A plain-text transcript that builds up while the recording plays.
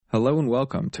Hello and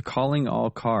welcome to Calling All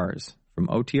Cars from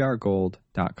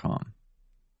OTRGold.com.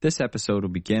 This episode will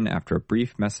begin after a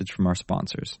brief message from our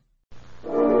sponsors.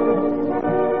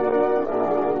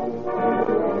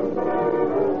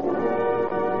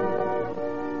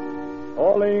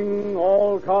 Calling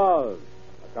All Cars,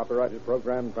 a copyrighted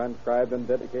program transcribed and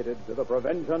dedicated to the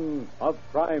prevention of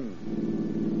crime.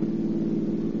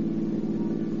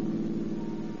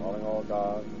 Calling All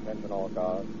Cars, attention all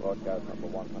cars, broadcast number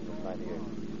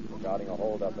 198. Regarding a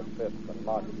holdup at 5th and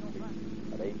Market Street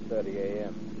at 8:30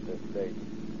 a.m. this date.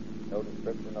 No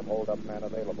description of holdup man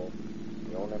available.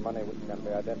 The only money which can be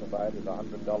identified is a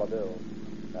 $100 bill.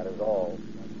 That is all.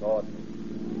 Gordon.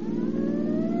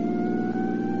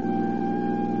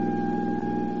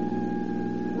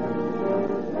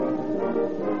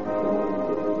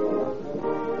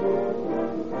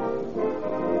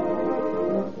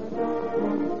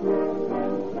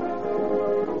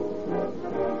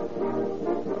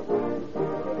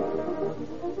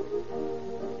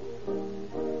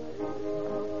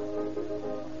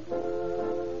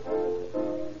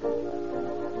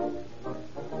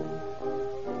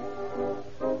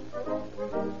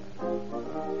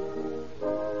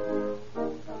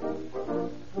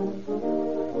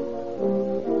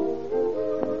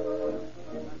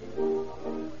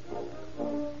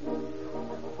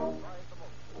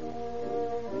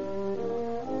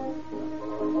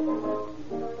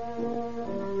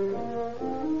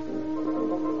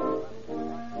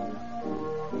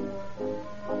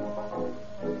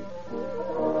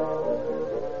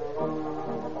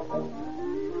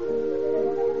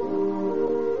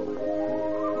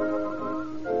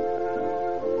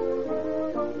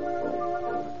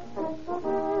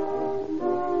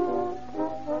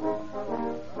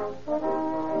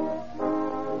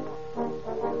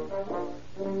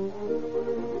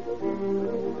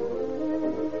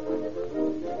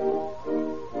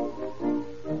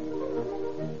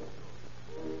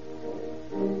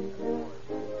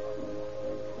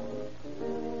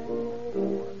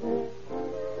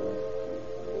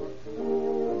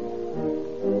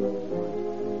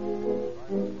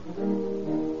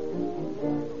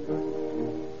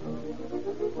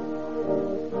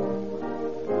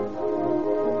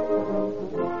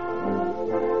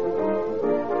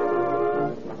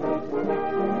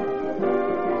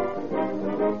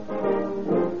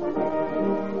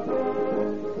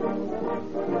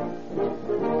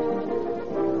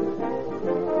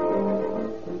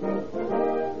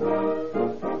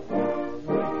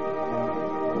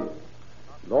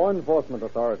 Law enforcement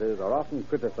authorities are often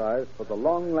criticized for the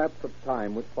long lapse of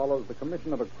time which follows the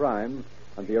commission of a crime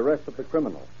and the arrest of the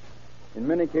criminal. In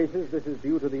many cases, this is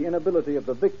due to the inability of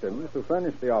the victims to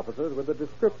furnish the officers with a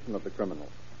description of the criminal.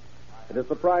 It is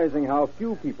surprising how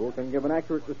few people can give an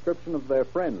accurate description of their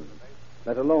friends,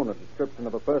 let alone a description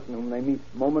of a person whom they meet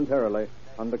momentarily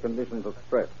under conditions of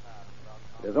stress.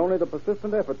 It is only the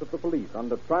persistent efforts of the police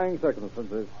under trying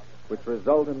circumstances which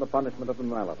result in the punishment of the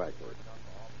malefactors.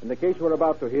 In the case we're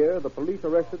about to hear, the police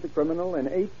arrested the criminal in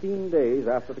 18 days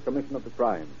after the commission of the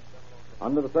crime.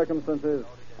 Under the circumstances,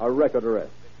 a record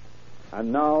arrest.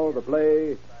 And now the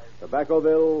play,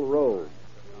 Tobaccoville Road.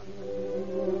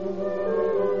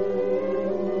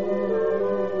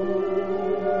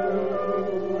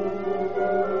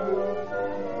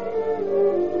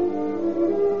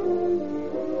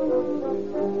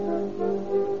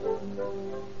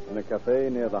 Cafe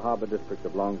near the harbor district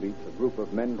of Long Beach, a group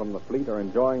of men from the fleet are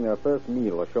enjoying their first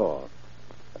meal ashore.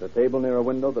 At a table near a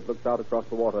window that looks out across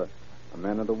the water, a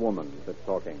man and a woman sit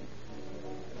talking.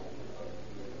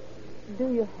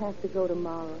 Do you have to go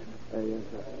tomorrow? Yes,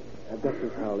 I've got to,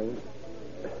 Howling.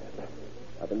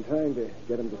 I've been trying to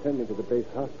get him to send me to the base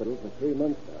hospital for 3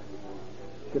 months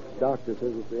now. Ship's doctor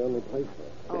says it's the only place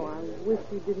for Oh, I wish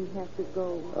you didn't have to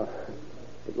go.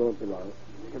 It won't be long.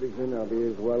 Pretty soon I'll be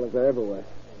as well as I ever was.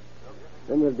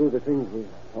 Then we'll do the things we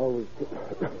always do.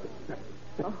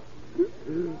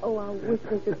 Oh, I wish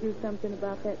they could do something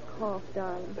about that cough,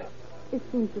 darling. It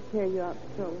seems to tear you up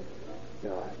so.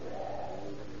 No,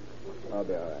 I'll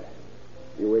be all right.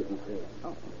 You wait and see.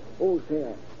 Oh,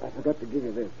 say, I forgot to give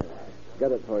you this. I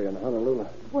got it for you in Honolulu.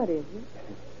 What is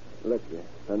it? Look, you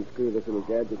unscrew this little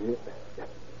gadget here.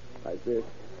 Like this.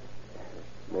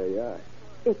 There you are.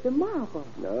 It's a marble.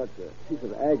 No, it's a piece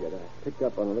of agate I picked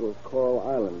up on a little coral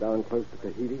island down close to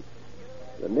Tahiti.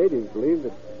 The natives believe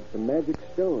that it's a magic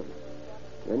stone.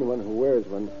 Anyone who wears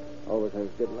one always has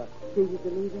good luck. Do you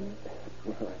believe in it?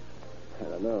 Well, I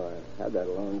don't know. I had that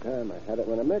a long time. I had it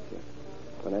when I met you.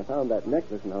 When I found that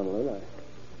necklace in Honolulu,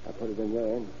 I put it in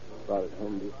there and brought it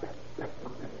home to you.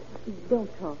 Don't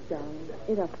talk, darling.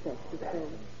 It upsets you so.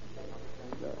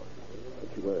 No,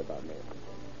 don't you worry about me.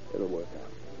 It'll work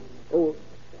out. Oh,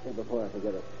 and before I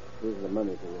forget it, here's the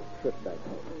money for your trip back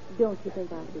home. Don't you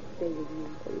think I should stay with you?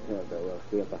 Well, you can't very well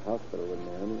stay at the hospital with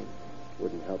me, honey. It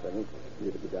wouldn't help any for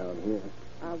you to be down here.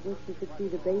 I wish you could see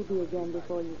the baby again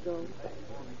before you go.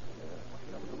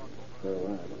 So,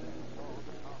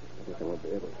 I guess I won't be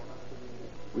able to.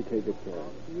 You take good care.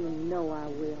 You know I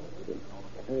will.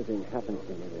 If anything happens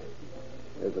to me,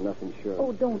 there's enough insurance.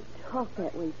 Oh, don't talk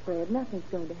that way, Fred. Nothing's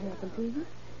going to happen to you.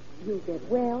 You'll get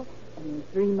well, and in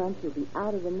 3 months you'll be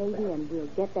out of the Navy, and we'll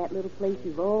get that little place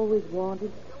you've always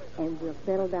wanted, and we'll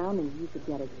settle down, and you could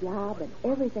get a job, and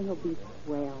everything will be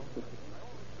swell.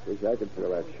 Wish I could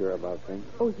feel that sure about things.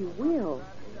 Oh, you will.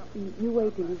 You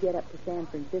wait till you get up to San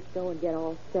Francisco and get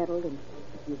all settled, and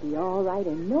you'll be all right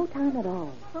in no time at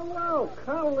all. Hello,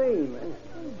 Colleen.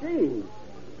 Gee,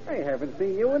 I haven't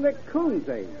seen you in the coon's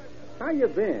age. How you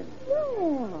been?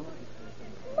 Well,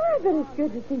 my, but it's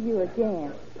good to see you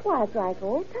again. Why, it's like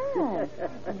old times.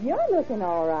 You're looking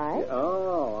all right.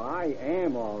 Oh, I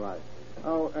am all right.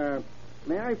 Oh,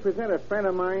 may I present a friend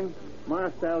of mine,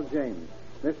 Marcel James?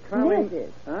 Miss Colleen...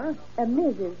 Mrs. Huh?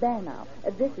 Mrs. Bannow.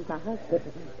 This is my husband.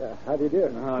 How do you do?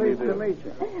 Pleased to meet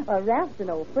you. Ralph's an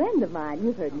old friend of mine.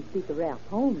 You've heard me speak of Ralph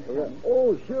Holmes.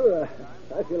 Oh, sure.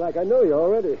 I feel like I know you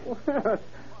already.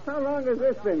 How long has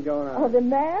this been going on? Oh, the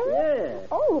marriage? Yeah.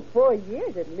 Oh, 4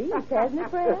 years at least, hasn't it,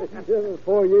 Fred?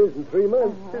 4 years and 3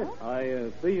 months. I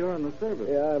see you're in the service.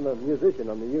 Yeah, I'm a musician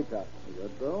on the Utah.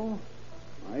 Good, though.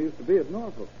 I used to be at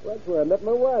Norfolk. That's where I met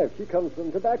my wife. She comes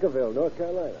from Tobaccoville, North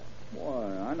Carolina.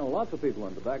 Why, I know lots of people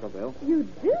in Tobaccoville. You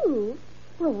do?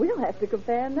 Well, we'll have to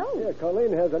compare notes. Yeah,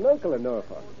 Colleen has an uncle in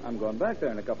Norfolk. I'm going back there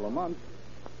in a couple of months.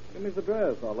 Give me his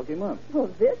address. I'll look him up. Well,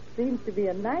 this seems to be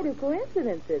a night of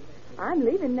coincidences. I'm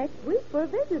leaving next week for a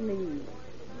visit leave.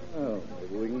 Oh,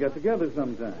 maybe we can get together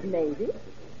sometime. Maybe.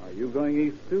 Are you going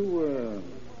east too,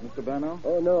 Mr. Bannow?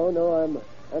 Oh, no,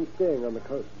 I'm staying on the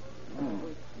coast. Oh,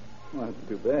 well, that's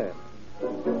too bad.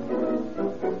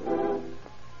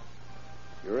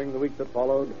 During the week that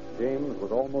followed, James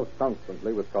was almost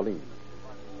constantly with Colleen.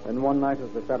 Then one night as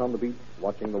they sat on the beach,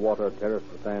 watching the water terrace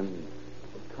the sand,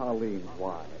 But Colleen,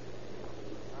 why?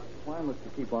 Why must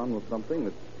you keep on with something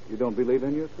that you don't believe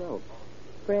in yourself?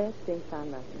 Fred thinks I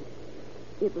love him.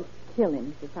 It would kill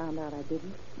him if he found out I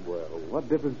didn't. Well, what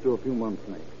difference do a few months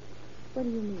make? What do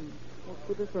you mean? What's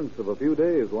the difference of a few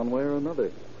days, one way or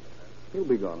another? He'll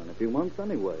be gone in a few months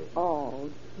anyway. Oh,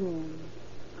 Jim,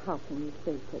 how can you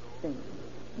say such things?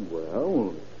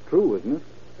 Well, it's true, isn't it?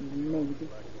 Maybe.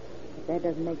 But that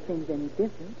doesn't make things any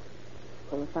different.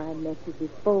 Well, if I met you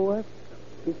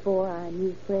before I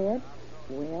knew Fred,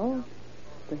 well,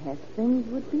 perhaps things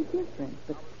would be different.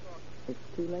 But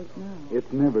it's too late now.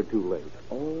 It's never too late.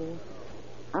 Oh,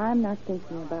 I'm not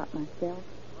thinking about myself.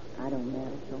 I don't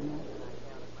matter so much.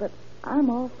 But I'm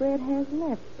all Fred has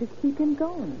left to keep him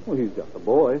going. Well, he's just a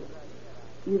boy.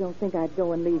 You don't think I'd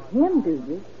go and leave him, do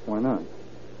you? Why not?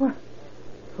 Well,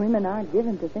 women aren't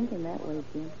given to thinking that way,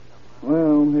 Jim.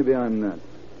 Well, maybe I'm nuts.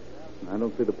 I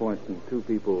don't see the point in two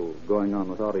people going on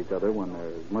without each other when they're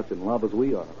as much in love as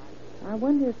we are. I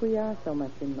wonder if we are so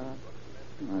much in love.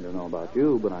 I don't know about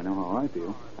you, but I know how I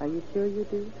feel. Are you sure you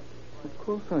do? Of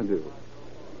course I do.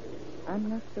 I'm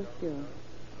not so sure.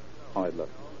 All right, look.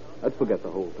 Let's forget the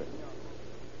whole thing.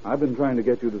 I've been trying to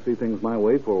get you to see things my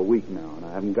way for a week now, and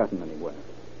I haven't gotten anywhere.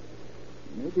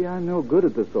 Maybe I'm no good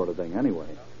at this sort of thing anyway.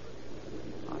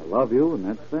 I love you, and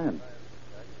that's that.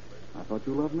 I thought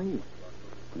you loved me,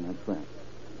 and that's that.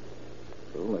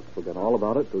 So let's forget all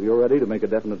about it till you're ready to make a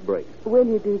definite break. Will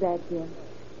you do that, Jim?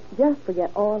 Just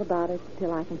forget all about it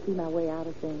till I can see my way out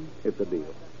of things. It's a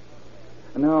deal.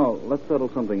 And now, let's settle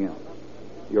something else.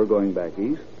 You're going back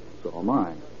east, so am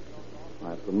I. I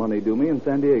have some money due me in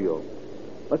San Diego.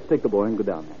 Let's take the boy and go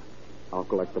down there. I'll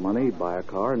collect the money, buy a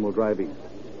car, and we'll drive east.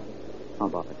 How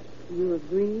about it? You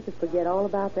agree to forget all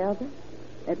about the other?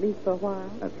 At least for a while?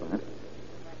 That's right.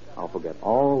 I'll forget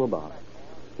all about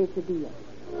it. It's a deal.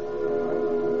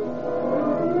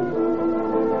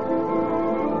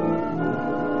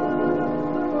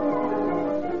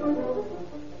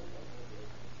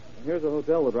 Here's a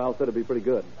hotel that Ralph said would be pretty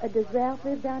good. Does Ralph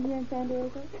live down here in San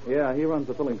Diego? Yeah, he runs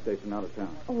a filling station out of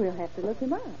town. Oh, we'll have to look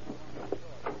him up.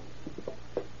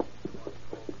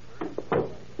 Shall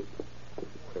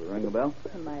we ring the bell?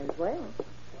 Might as well.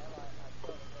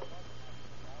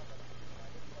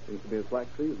 Seems to be a slack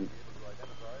season.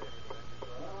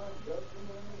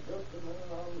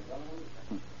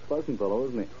 Pleasant fellow,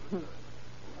 isn't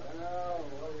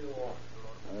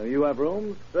he? You have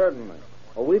rooms? Certainly.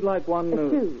 Oh, we'd like one...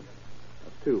 Two.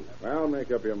 Two. Well, make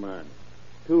up your mind.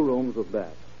 2 rooms with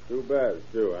baths. 2 beds,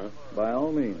 too, huh? By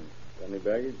all means. Any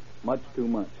baggage? Much too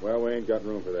much. Well, we ain't got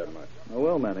room for that much.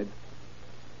 We'll manage.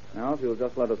 Now, if you'll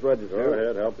just let us register. Go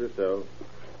ahead, help yourself.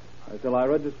 Shall I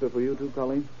register for you too,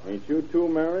 Colleen? Ain't you two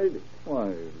married?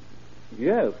 Why,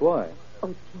 yes, why? Oh,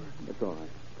 Jim. It's all right.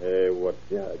 Hey, what's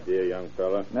the idea, young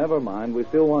fella? Never mind. We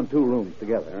still want 2 rooms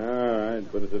together. All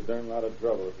right, but it's a darn lot of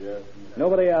trouble if you ask me.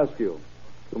 Nobody asked you.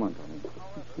 Come on, Colleen.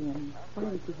 Jim, why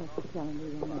did you have to tell me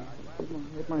you're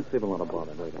married? It might save a lot of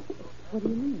bother later. What do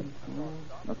you mean?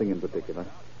 Nothing in particular.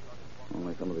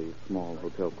 Only some of these small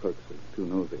hotel clerks are too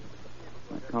nosy.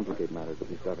 Might complicate matters if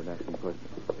he started asking questions.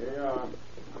 Here you are.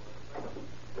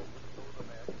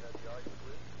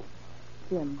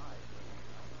 Jim,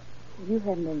 you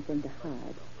haven't anything to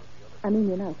hide. I mean,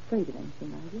 you're not afraid of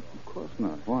anything, are you? Of course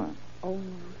not. Why? Oh,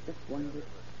 I just wondered.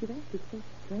 You've acted so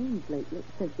strange lately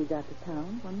since we got to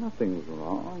town. Well, nothing's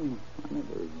wrong. I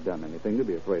never done anything to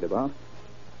be afraid about.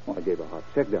 Well, I gave a hot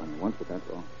check down there once, but that's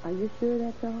all. Are you sure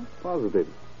that's all? Positive.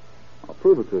 I'll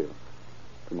prove it to you.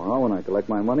 Tomorrow, when I collect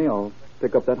my money, I'll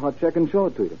pick up that hot check and show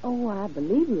it to you. Oh, I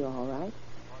believe you all right.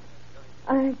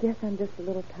 I guess I'm just a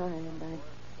little tired. I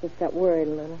just got worried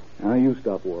a little. Now, you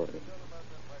stop worrying.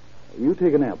 You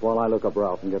take a nap while I look up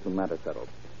Ralph and get some matters settled.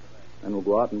 Then we'll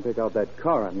go out and pick out that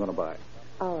car I'm going to buy.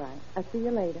 All right. I'll see you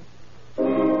later.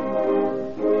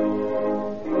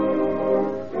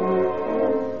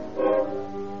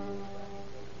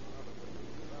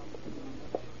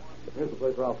 Here's the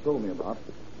place Ralph told me about.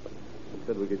 He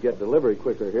said we could get delivery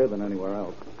quicker here than anywhere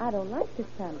else. I don't like this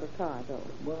kind of a car, though.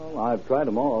 Well, I've tried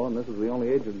them all, and this is the only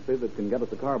agency that can get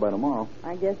us a car by tomorrow.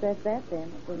 I guess that's that, then.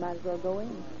 We might as well go in.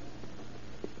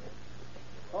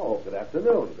 Oh, good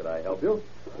afternoon. Could I help you?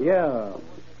 Yeah.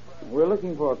 We're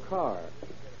looking for a car.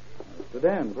 A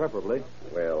sedan, preferably.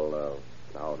 Well,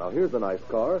 now, here's a nice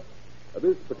car.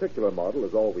 This particular model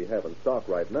is all we have in stock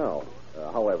right now.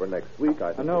 However, next week,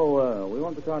 I think... No, we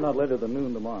want the car not later than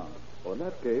noon tomorrow. Well, in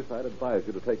that case, I'd advise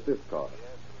you to take this car.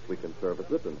 We can service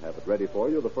it and have it ready for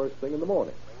you the first thing in the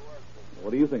morning.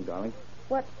 What do you think, darling?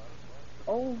 What?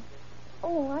 Oh,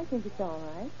 I think it's all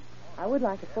right. I would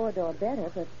like a 4-door better,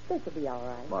 but this will be all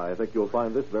right. I think you'll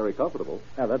find this very comfortable.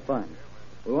 Yeah, that's fine.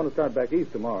 We want to start back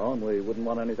east tomorrow, and we wouldn't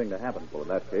want anything to happen. Well, in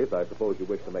that case, I suppose you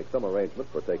wish to make some arrangement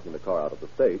for taking the car out of the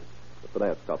state. The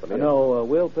finance company... No,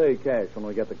 we'll pay cash when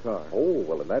we get the car. Oh,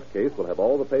 well, in that case, we'll have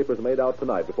all the papers made out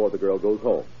tonight before the girl goes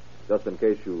home. Just in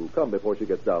case you come before she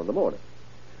gets down in the morning.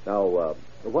 Now,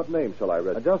 what name shall I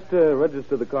register? Just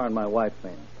register the car in my wife's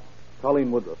name.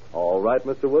 Colleen Woodruff. All right,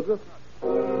 Mr. Woodruff.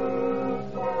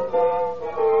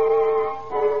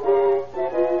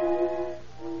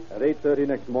 At 8:30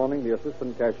 next morning, the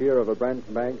assistant cashier of a branch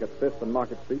bank at 5th and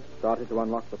Market Street started to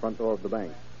unlock the front door of the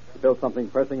bank. He felt something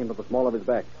pressing into the small of his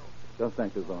back. Just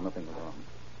think as though nothing was wrong.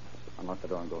 Unlock the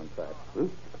door and go inside. Oh,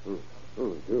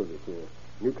 sure, it's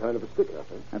a new kind of a sticker, I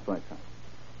think. That's right, son.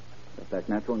 Just act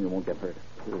natural and you won't get hurt.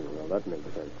 Well, that makes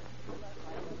sense.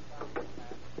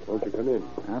 Won't you come in?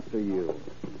 After you.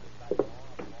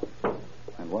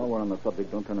 And while we're on the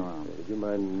subject, don't turn around. Would you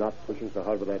mind not pushing so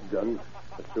hard with that gun,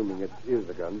 assuming it is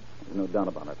a gun? There's no doubt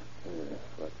about it. Yeah,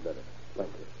 that's better. Thank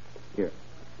you. Here.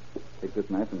 Take this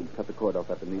knife and cut the cord off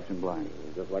that Venetian blind.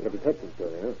 Just like a detective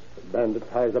story, huh? The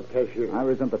bandit ties up cashier. I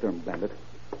resent the term bandit.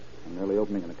 I'm merely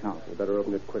opening an account. You better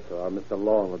open it quick, or Mr.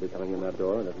 Long will be coming in that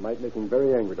door, and it might make him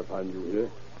very angry to find you here,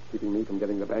 keeping me from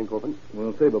getting the bank open.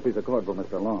 We'll save a piece of cord for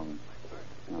Mr. Long.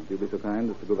 Now, if you'll be so kind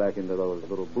as to go back into those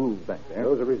little booths back there.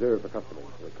 Those are reserved for customers.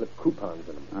 They clip coupons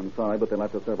in them. I'm sorry, but they'll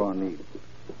have to serve our needs.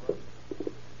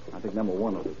 I think number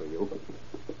one will do for you.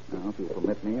 Now, if you'll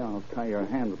permit me, I'll tie your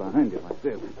hands behind you like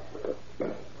this.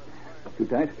 Too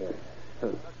tight? Yeah.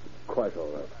 Quite all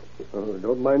right. Oh,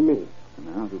 don't mind me.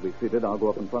 Now, if you'll be seated, I'll go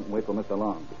up in front and wait for Mr.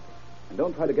 Long. And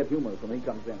don't try to get humorous when he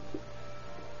comes in.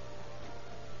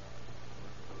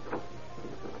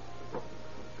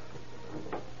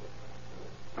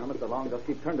 Now, Mr. Long, just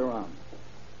keep turned around.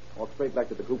 Walk straight back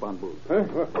to the coupon booth. Huh?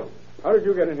 How did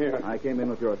you get in here? I came in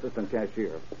with your assistant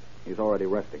cashier. He's already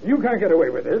resting. You can't get away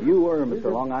with this. You were,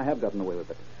 Mr. Long. I have gotten away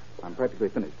with it. I'm practically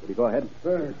finished. Will you go ahead?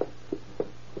 Thanks.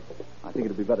 I think it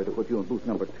would be better to put you in booth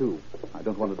number 2. I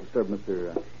don't want to disturb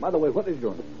Mr. By the way, what is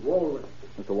your name? Walrus.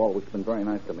 Mr. Walrus has been very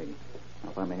nice to me. Now,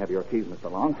 if I may have your keys,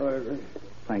 Mr. Long.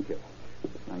 Thank you.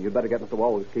 Now, you'd better get Mr.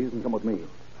 Walrus' keys and come with me.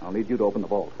 I'll need you to open the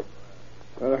vault.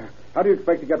 How do you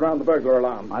expect to get around the burglar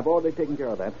alarm? I've already taken care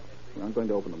of that. We aren't going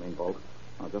to open the main vault.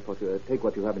 I'll just let you take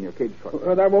what you have in your cage truck.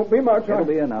 That won't be much. It'll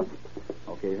be enough.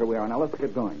 Okay, here we are. Now, let's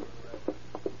get going.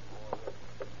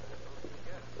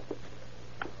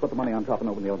 Put the money on top and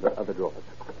open the other drawers.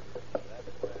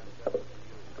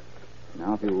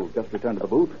 Now, if you'll just return to the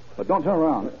booth, but don't turn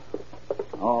around.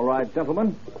 All right,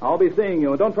 gentlemen. I'll be seeing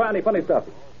you. And don't try any funny stuff.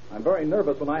 I I'm very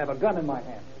nervous when I have a gun in my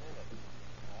hand.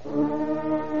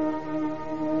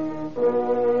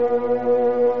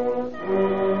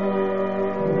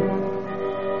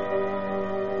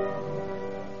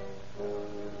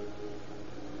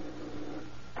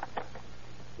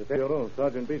 Bureau,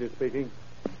 Sergeant Beatty speaking.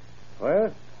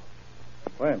 Where?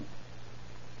 When?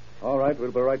 All right,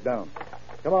 we'll be right down.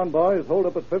 Come on, boys. Hold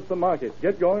up at Fifth and Market.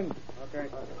 Get going. Okay.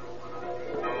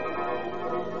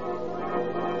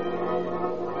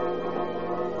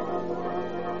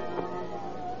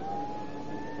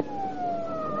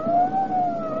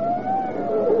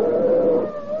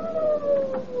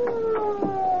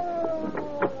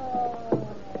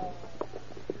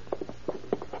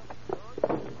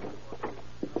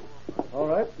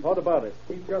 What about it?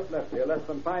 He just left here less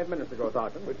than 5 minutes ago,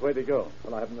 Sergeant. Which way did he go?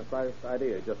 Well, I haven't the slightest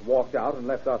idea. He just walked out and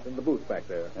left us in the booth back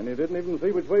there. And you didn't even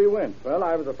see which way he went? Well,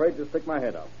 I was afraid to stick my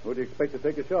head out. Would you expect to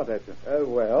take a shot at you?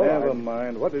 Never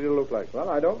mind. What did he look like? Well,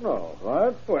 I don't know.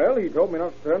 What? Well, he told me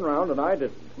not to turn around, and I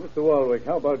didn't. Mr. Walwick,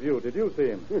 how about you? Did you see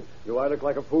him? Do I look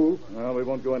like a fool? Well, we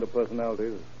won't go into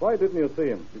personalities. Why didn't you see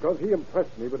him? Because he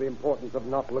impressed me with the importance of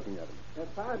not looking at him.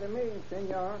 Pardon me,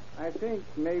 senor. I think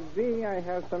maybe I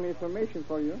have some information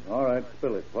for you. All right,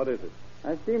 spill it. What is it?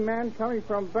 I see a man coming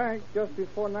from bank just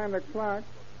before 9 o'clock.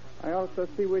 I also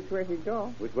see which way he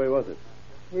go. Which way was it?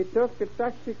 He took a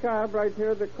taxi cab right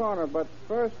here at the corner, but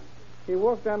first he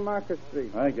walked down Market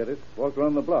Street. I get it. Walked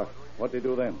around the block. What did he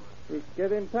do then? He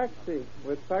get in taxi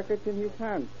with package in his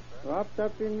hand, wrapped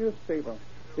up in newspaper.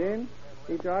 Then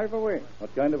he drive away.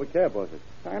 What kind of a cab was it?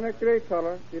 Kind of gray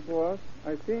color it was,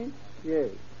 I think.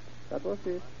 Yes, that was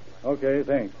it. Okay,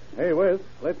 thanks. Hey, Wes,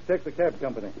 let's check the cab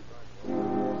company.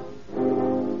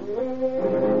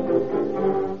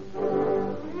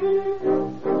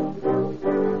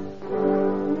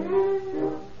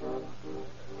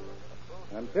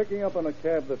 I'm checking up on a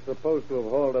cab that's supposed to have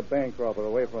hauled a bank robber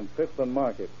away from Fifth and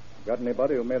Market. Got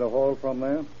anybody who made a haul from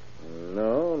there?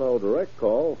 No direct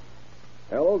call.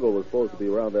 Al Ogle was supposed to be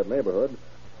around that neighborhood.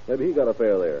 Maybe he got a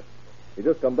fare there. He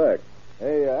just come back.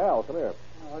 Hey, Al, come here.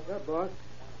 What's up, boss?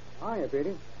 Hiya,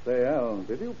 Petey. Say, Al,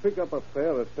 did you pick up a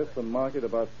fare at Fifth and Market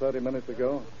about 30 minutes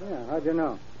ago? Yeah, how'd you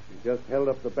know? He just held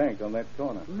up the bank on that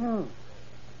corner. No.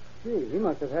 Gee, he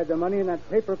must have had the money in that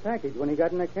paper package when he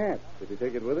got in the cab. Did he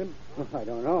take it with him? I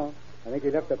don't know. I think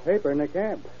he left the paper in the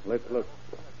cab. Let's look.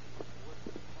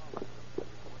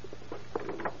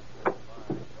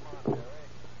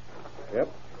 Yep,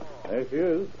 there she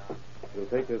is. We'll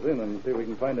take this in and see if we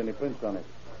can find any prints on it.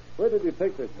 Where did you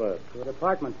take this bird? To a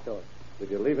department store. Did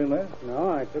you leave him there?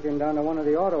 No, I took him down to one of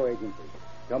the auto agencies.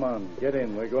 Come on, get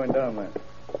in. We're going down there.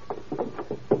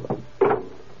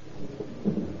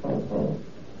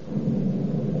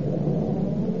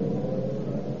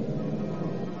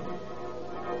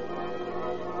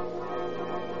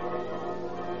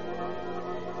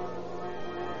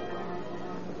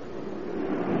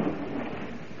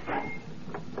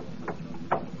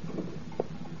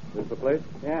 This the place?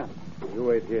 Yeah. You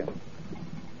wait here.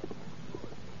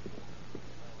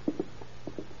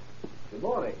 Good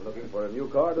morning. Looking for a new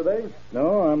car today?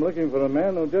 No, I'm looking for a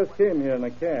man who just came here in a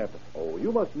cab. Oh,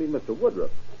 you must mean Mr.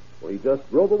 Woodruff. Well, he just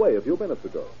drove away a few minutes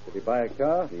ago. Did he buy a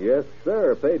car? Yes,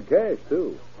 sir. Paid cash,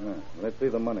 too. Let's see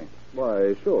the money.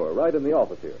 Why, sure. Right in the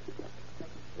office here.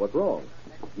 What's wrong?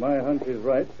 My hunch is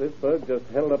right. This bird just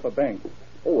held up a bank.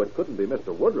 Oh, it couldn't be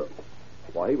Mr. Woodruff.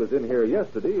 Why, he was in here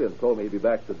yesterday and told me he'd be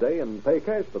back today and pay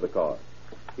cash for the car.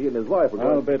 He and his wife were going...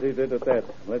 I'll bet he did at that.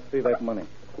 Let's see that money.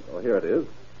 Well, here it is.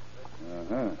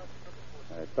 Uh-huh.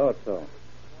 I thought so.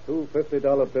 2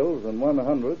 $50 bills and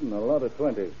 100 and a lot of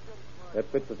 20s. That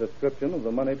fits the description of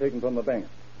the money taken from the bank.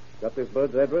 Got this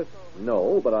bird's address?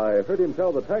 No, but I heard him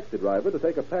tell the taxi driver to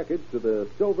take a package to the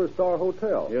Silver Star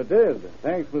Hotel. You did.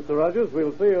 Thanks, Mr. Rogers.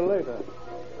 We'll see you later.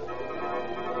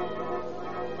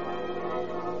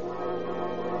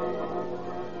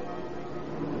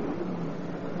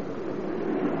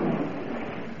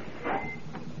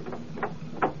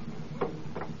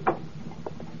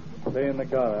 Stay in the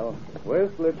car, Al.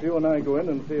 West, let you and I go in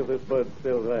and see if this bird's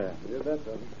still there. You bet,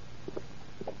 son.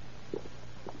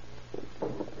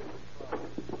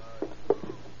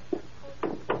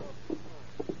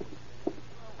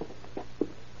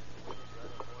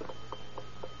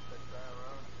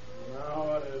 Now,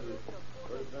 what is it?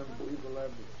 First them people had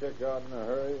to check out in a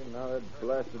hurry, and now that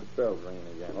blasted bell's ringing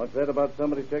again. What's that about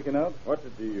somebody checking out? What's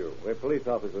it to you? We're police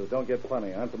officers. Don't get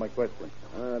funny. Answer my question.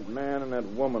 That man and that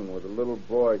woman with a little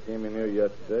boy came in here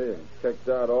yesterday and checked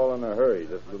out all in a hurry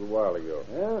just a little while ago.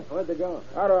 Yeah? Where'd they go?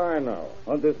 How do I know?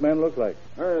 What'd this man look like?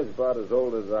 He's about as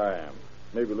old as I am,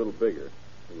 maybe a little bigger.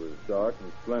 He was dark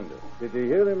and slender. Did you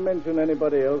hear him mention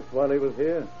anybody else while he was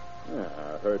here? Yeah,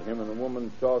 I heard him and the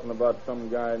woman talking about some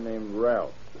guy named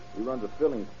Ralph. He runs a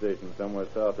filling station somewhere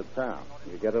south of town.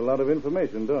 You get a lot of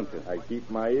information, don't you? I keep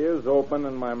my ears open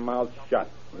and my mouth shut.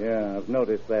 Yeah, I've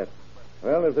noticed that.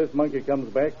 Well, if this monkey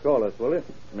comes back, call us, will you?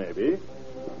 Maybe.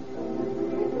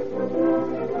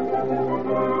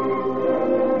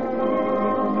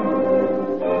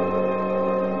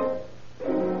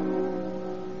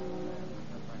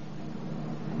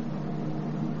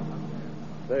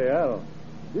 Say, Al,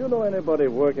 do you know anybody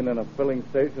working in a filling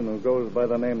station who goes by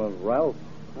the name of Ralph?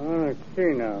 Oh, let's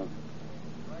see now.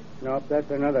 Nope,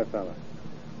 that's another fella.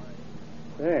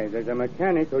 Hey, there's a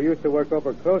mechanic who used to work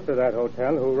over close to that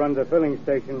hotel who runs a filling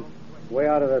station way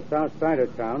out of the south side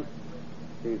of town.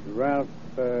 He's Ralph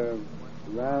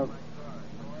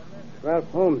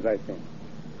Holmes, I think.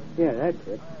 Yeah, that's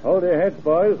it. Hold your heads,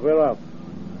 boys. We're up.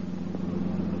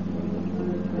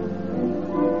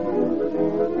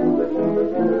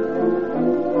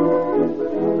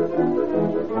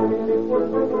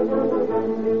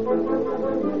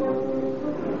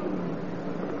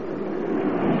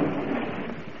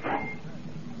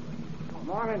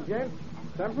 Morning, gents.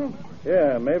 Something?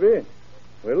 Yeah, maybe.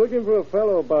 We're looking for a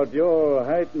fellow about your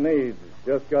height and age.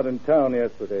 Just got in town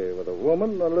yesterday with a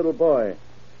woman and a little boy.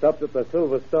 Stopped at the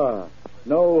Silver Star.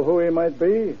 Know who he might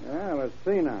be? Yeah, let's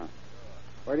see now.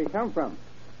 Where'd he come from?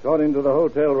 According to the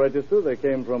hotel register, they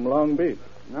came from Long Beach.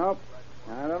 Nope.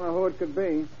 I don't know who it could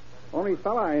be. Only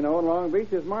fella I know in Long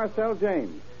Beach is Marcel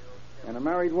James. And a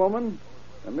married woman,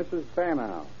 a Mrs.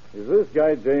 Banow. Is this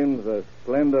guy James a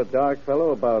slender, dark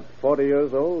fellow about 40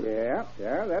 years old? Yeah,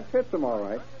 that fits him all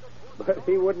right. But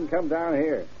he wouldn't come down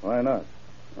here. Why not?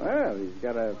 Well, he's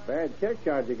got a bad check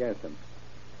charge against him.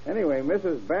 Anyway,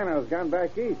 Mrs. Banner's gone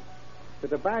back east to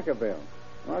Tobaccoville,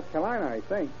 North Carolina, I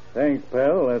think. Thanks,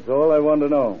 pal. That's all I want to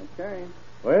know. Okay.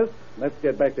 Wes, let's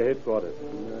get back to headquarters.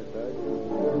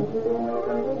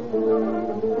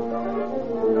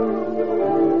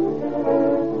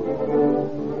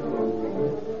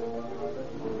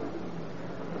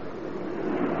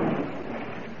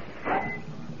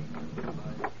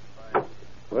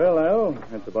 Well, Al,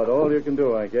 that's about all you can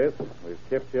do, I guess. We've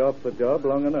kept you off the job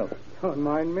long enough. Don't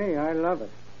mind me. I love it.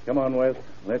 Come on, Wes.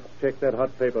 Let's check that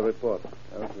hot paper report.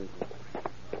 Okay.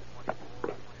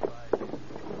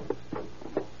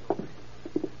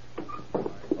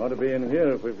 Ought to be in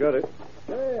here if we've got it.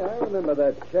 Hey, I remember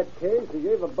that check case. He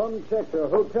gave a bum check to a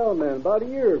hotel man about a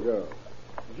year ago.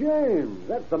 James,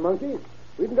 that's the monkey.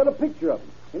 We even got a picture of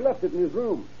him. He left it in his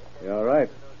room. You're right.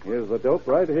 Here's the dope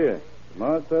right here.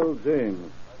 Marcel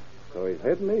James. So he's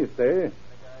heading east, eh?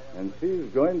 And she's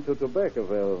going to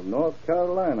Tobaccoville, North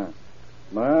Carolina.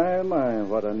 My,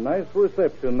 what a nice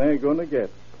reception they're going to get.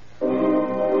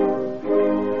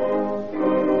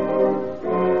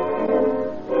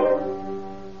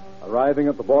 Arriving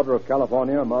at the border of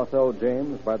California, Marcel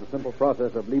James, by the simple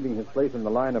process of leaving his place in the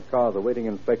line of cars awaiting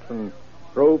inspection,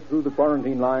 drove through the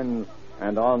quarantine lines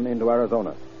and on into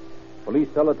Arizona. Police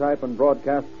teletype and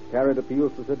broadcasts carried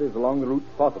appeals to cities along the routes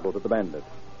possible to the bandits.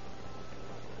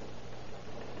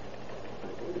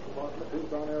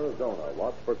 Tucson, Arizona.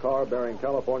 Watch for car bearing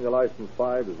California license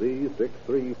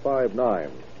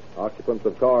 5Z6359. Occupants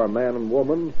of car, man and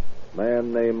woman.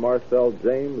 Man named Marcel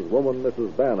James, woman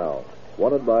Mrs. Banow.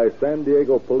 Wanted by San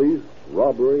Diego police,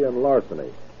 robbery and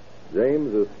larceny.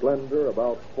 James is slender,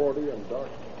 about 40, and dark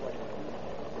complexion.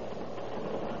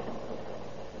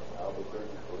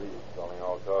 Albuquerque police calling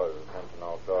all cars. Attention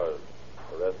all cars.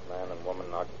 Arrest man and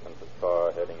woman occupants of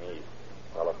car heading east.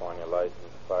 California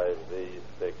license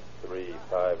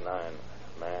 5Z6359.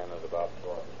 Man is about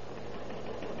 40.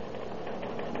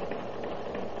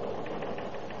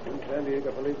 San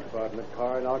Diego Police Department.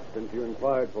 Car and occupant you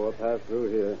inquired for passed through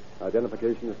here.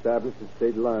 Identification established at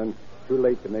state line. Too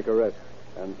late to make arrest.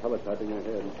 And teletyping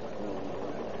ahead.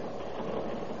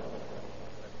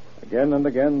 Again and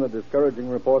again, the discouraging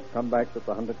reports come back that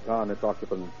the hunted car and its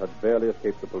occupants had barely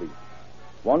escaped the police.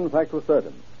 One fact was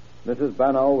certain. Mrs.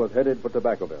 Banow was headed for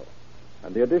Tobaccoville.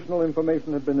 And the additional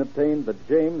information had been obtained that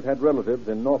James had relatives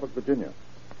in Norfolk, Virginia.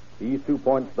 These 2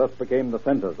 points thus became the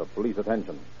centers of police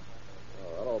attention.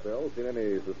 Hello, Bill. Seen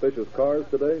any suspicious cars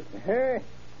today? Hey,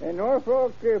 the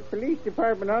Norfolk Police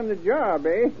Department on the job,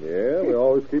 eh? Yeah, we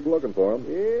always keep looking for them.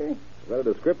 Yeah. Got a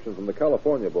description from the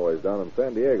California boys down in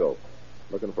San Diego.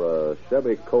 Looking for a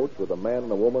Chevy coach with a man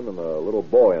and a woman and a little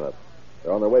boy in it.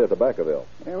 They're on their way to Tobaccoville.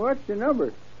 And what's the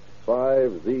number?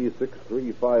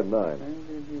 5Z6359.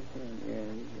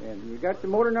 You got the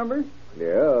motor number?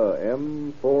 Yeah,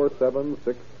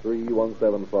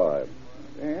 M4763175.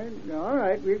 All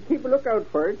right, we'll keep a lookout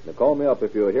for it. Now call me up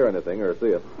if you hear anything or see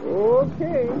it.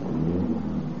 Okay.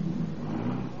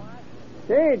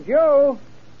 Say, Joe,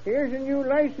 here's a new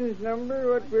license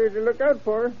number. What we're to look out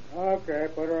for. Okay,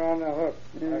 put her on the hook.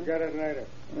 I'll get it later.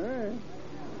 All right.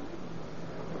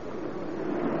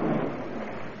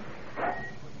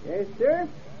 Yes, sir.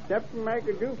 Something I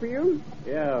could do for you?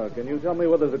 Yeah, can you tell me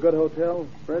where there's a good hotel?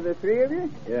 For the three of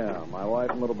you? Yeah, my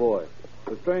wife and little boy.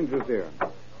 The stranger's here.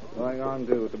 Going on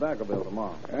to Tobaccoville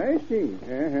tomorrow. I see.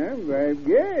 Well,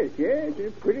 yes. A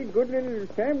pretty good little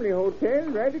family hotel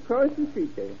right across the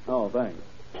street there. Oh, thanks.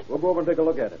 We'll go over and take a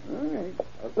look at it. All right.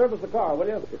 Service the car, will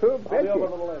you? Oh, I'll be betcha. over a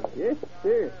little later. Yes,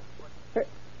 sir. Hey,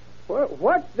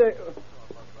 what the...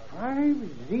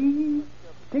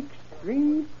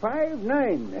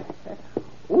 5Z6359.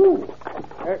 Ooh.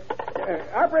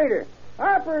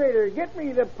 Operator, get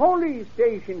me the police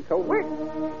station, quick. All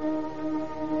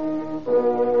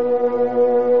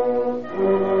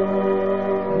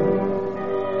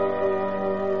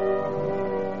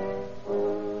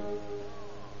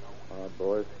right,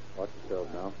 boys. Watch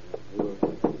yourselves now. Who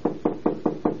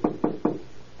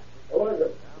is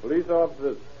it? Police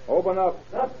officers, open up.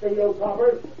 Not the you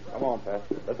coppers. Come on, Pat.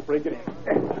 Let's break it in.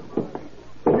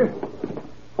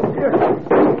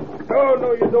 Oh,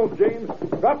 no, you don't, James.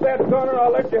 Drop that gun or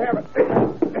I'll let you have it.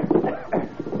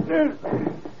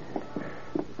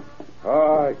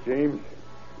 All right, James.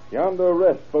 You're under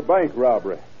arrest for bank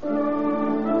robbery.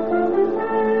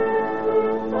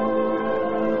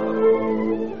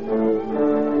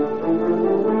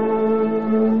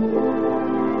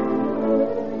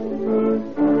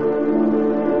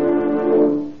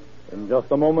 In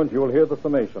just a moment, you'll hear the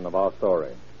summation of our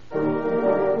story.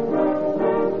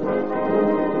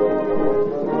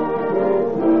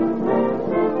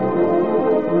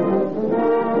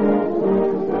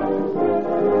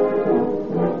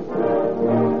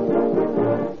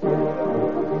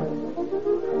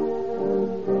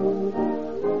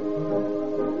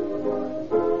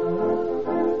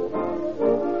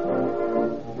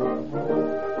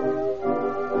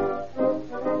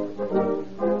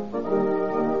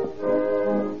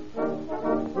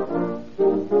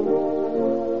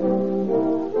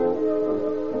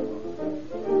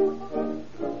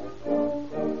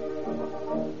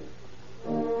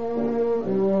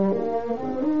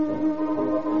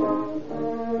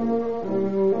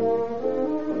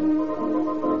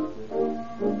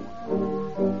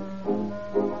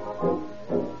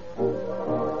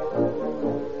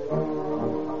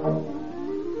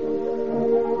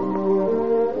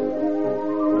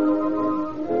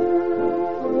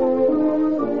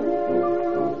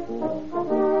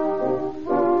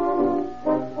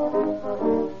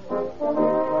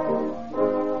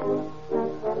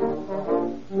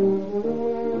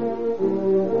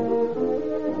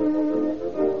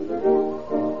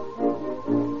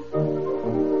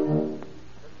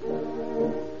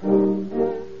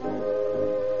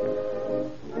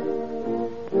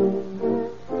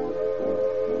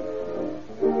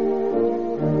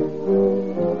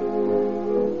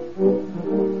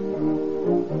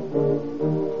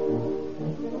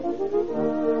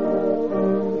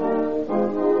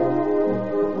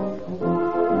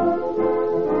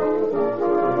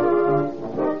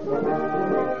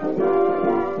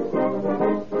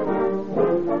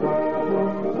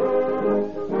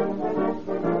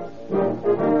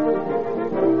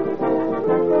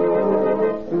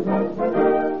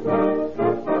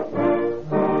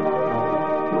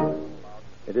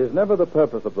 It is never the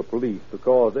purpose of the police to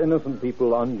cause innocent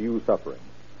people undue suffering.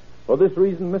 For this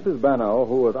reason, Mrs. Bannow,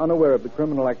 who was unaware of the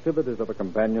criminal activities of a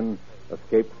companion,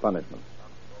 escaped punishment.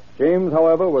 James,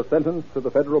 however, was sentenced to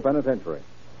the federal penitentiary,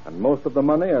 and most of the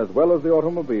money, as well as the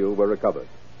automobile, were recovered.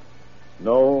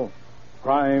 No,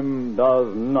 crime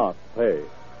does not pay.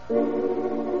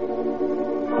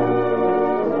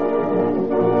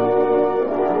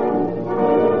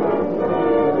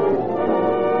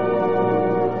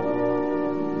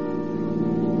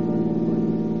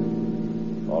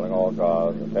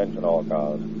 Attention all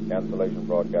cars. Cancellation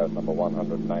broadcast number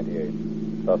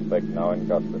 198. Suspect now in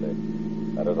custody.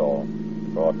 That is all.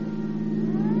 Gordon.